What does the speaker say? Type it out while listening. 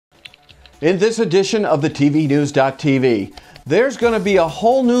In this edition of the TVNews.TV, there's going to be a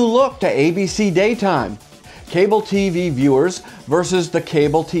whole new look to ABC Daytime. Cable TV viewers versus the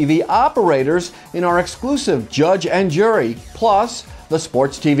cable TV operators in our exclusive Judge and Jury, plus the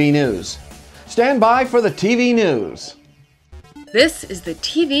Sports TV News. Stand by for the TV News. This is the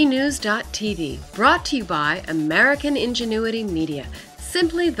TVNews.TV, brought to you by American Ingenuity Media,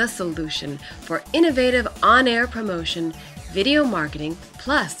 simply the solution for innovative on-air promotion, video marketing,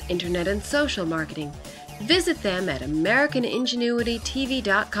 plus internet and social marketing. Visit them at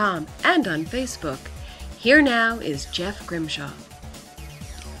AmericanIngenuityTV.com and on Facebook. Here now is Jeff Grimshaw.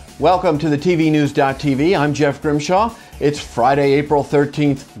 Welcome to the TVNews.TV. I'm Jeff Grimshaw. It's Friday, April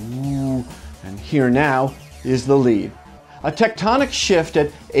 13th. And here now is the lead. A tectonic shift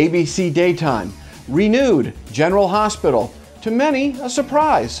at ABC Daytime. Renewed General Hospital. To many, a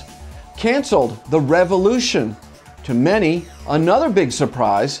surprise. Canceled The Revolution. To many, another big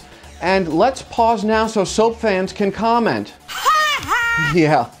surprise. And let's pause now so soap fans can comment.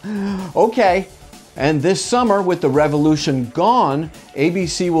 Yeah, okay. And this summer, with The Revolution gone,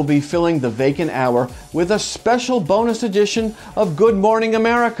 ABC will be filling the vacant hour with a special bonus edition of Good Morning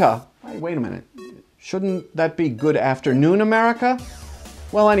America. Wait a minute. Shouldn't that be Good Afternoon America?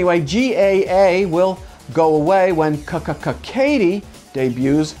 Well, anyway, GAA will go away when Katie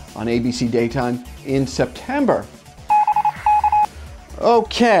debuts on ABC Daytime in September.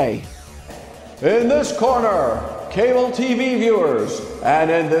 Okay. In this corner, cable TV viewers, and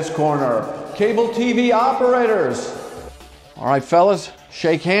in this corner, cable TV operators. All right, fellas,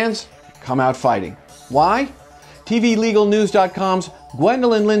 shake hands, come out fighting. Why? TVLegalNews.com's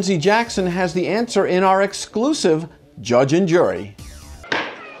Gwendolyn Lindsay Jackson has the answer in our exclusive Judge and Jury.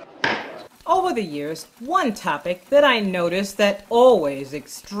 Over the years, one topic that I notice that always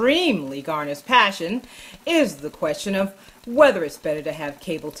extremely garners passion is the question of whether it's better to have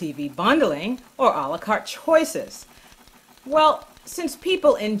cable TV bundling or a la carte choices. Well, since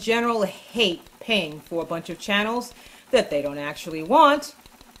people in general hate paying for a bunch of channels that they don't actually want,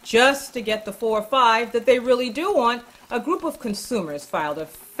 just to get the 4 or 5 that they really do want, a group of consumers filed a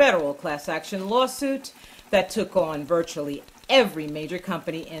federal class action lawsuit that took on virtually every major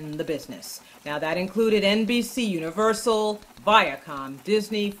company in the business. Now that included NBC, Universal, Viacom,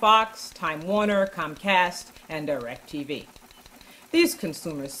 Disney, Fox, Time Warner, Comcast, and DirecTV. These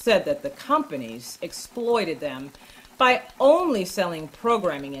consumers said that the companies exploited them by only selling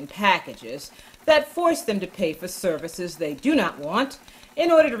programming in packages that forced them to pay for services they do not want in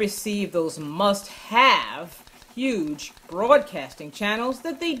order to receive those must-have huge broadcasting channels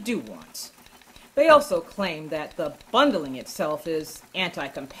that they do want. They also claim that the bundling itself is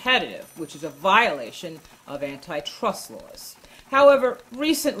anti-competitive, which is a violation of antitrust laws. However,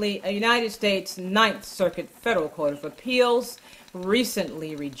 recently, a United States Ninth Circuit Federal Court of Appeals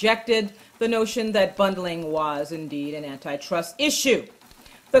recently rejected the notion that bundling was indeed an antitrust issue.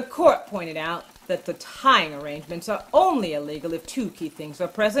 The court pointed out that the tying arrangements are only illegal if 2 key things are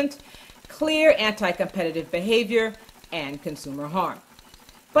present: clear anti-competitive behavior and consumer harm.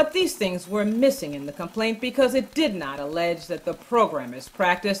 But these things were missing in the complaint because it did not allege that the programmer's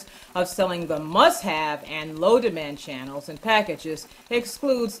practice of selling the must-have and low-demand channels and packages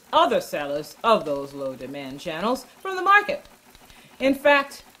excludes other sellers of those low-demand channels from the market. In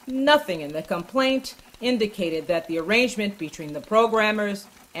fact, nothing in the complaint indicated that the arrangement between the programmers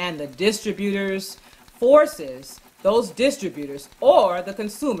and the distributors forces those distributors or the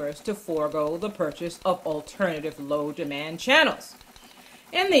consumers to forego the purchase of alternative low-demand channels.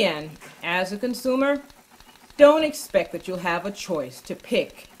 In the end, as a consumer, don't expect that you'll have a choice to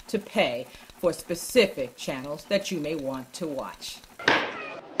pick to pay for specific channels that you may want to watch.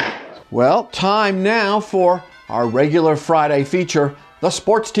 Well, time now for our regular Friday feature, the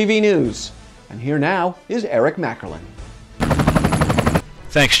Sports TV News. And here now is Eric Mackerlin.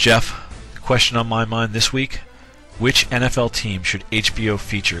 Thanks, Jeff. The question on my mind this week: which NFL team should HBO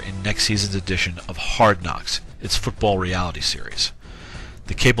feature in next season's edition of Hard Knocks, its football reality series?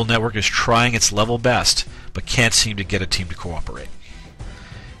 The cable network is trying its level best, but can't seem to get a team to cooperate.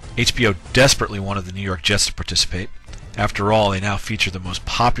 HBO desperately wanted the New York Jets to participate. After all, they now feature the most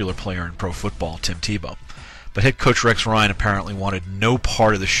popular player in pro football, Tim Tebow. But head coach Rex Ryan apparently wanted no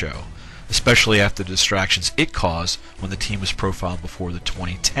part of the show, especially after the distractions it caused when the team was profiled before the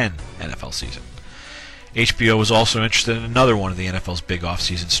 2010 NFL season. HBO was also interested in another one of the NFL's big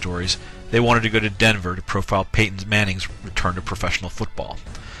off-season stories. They wanted to go to Denver to profile Peyton Manning's return to professional football.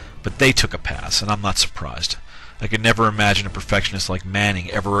 But they took a pass, and I'm not surprised. I could never imagine a perfectionist like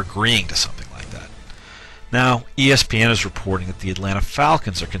Manning ever agreeing to something like that. Now, ESPN is reporting that the Atlanta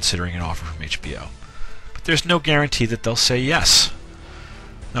Falcons are considering an offer from HBO. But there's no guarantee that they'll say yes.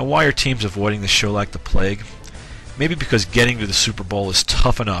 Now, why are teams avoiding this show like the plague? Maybe because getting to the Super Bowl is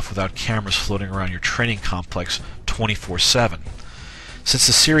tough enough without cameras floating around your training complex 24/7. Since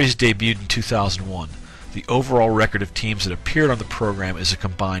the series debuted in 2001, the overall record of teams that appeared on the program is a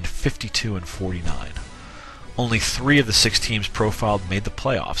combined 52-49. Only 3 of the 6 teams profiled made the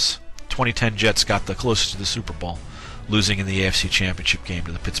playoffs. 2010 Jets got the closest to the Super Bowl, losing in the AFC Championship game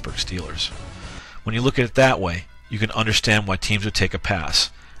to the Pittsburgh Steelers. When you look at it that way, you can understand why teams would take a pass,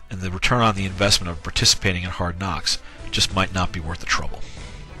 and the return on the investment of participating in Hard Knocks just might not be worth the trouble.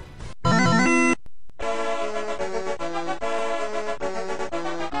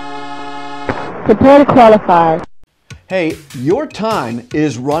 Prepare to qualify. Hey, your time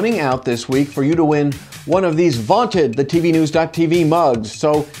is running out this week for you to win one of these vaunted The TV News.tv mugs,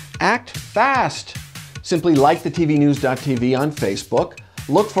 so act fast. Simply like The TV News.tv on Facebook,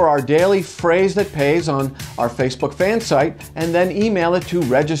 look for our daily phrase that pays on our Facebook fan site, and then email it to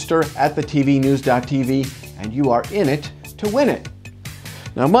register@thetvnews.tv, and you are in it to win it.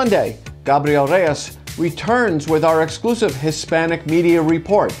 Now Monday, Gabriel Reyes returns with our exclusive Hispanic Media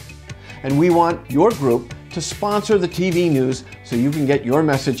Report, and we want your group to sponsor the TV news so you can get your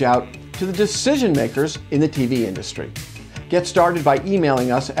message out to the decision makers in the TV industry. Get started by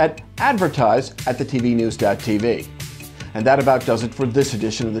emailing us at advertise@thetvnews.tv. And that about does it for this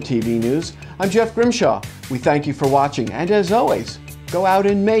edition of the TV News. I'm Jeff Grimshaw. We thank you for watching, and as always, go out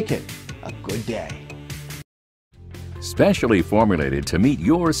and make it a good day. Specially formulated to meet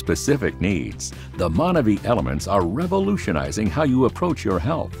your specific needs, the Monavie elements are revolutionizing how you approach your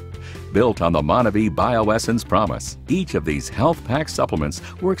health. Built on the Monavie BioEssence promise, each of these health pack supplements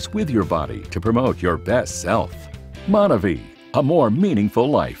works with your body to promote your best self. Monavie, a more meaningful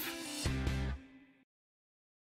life.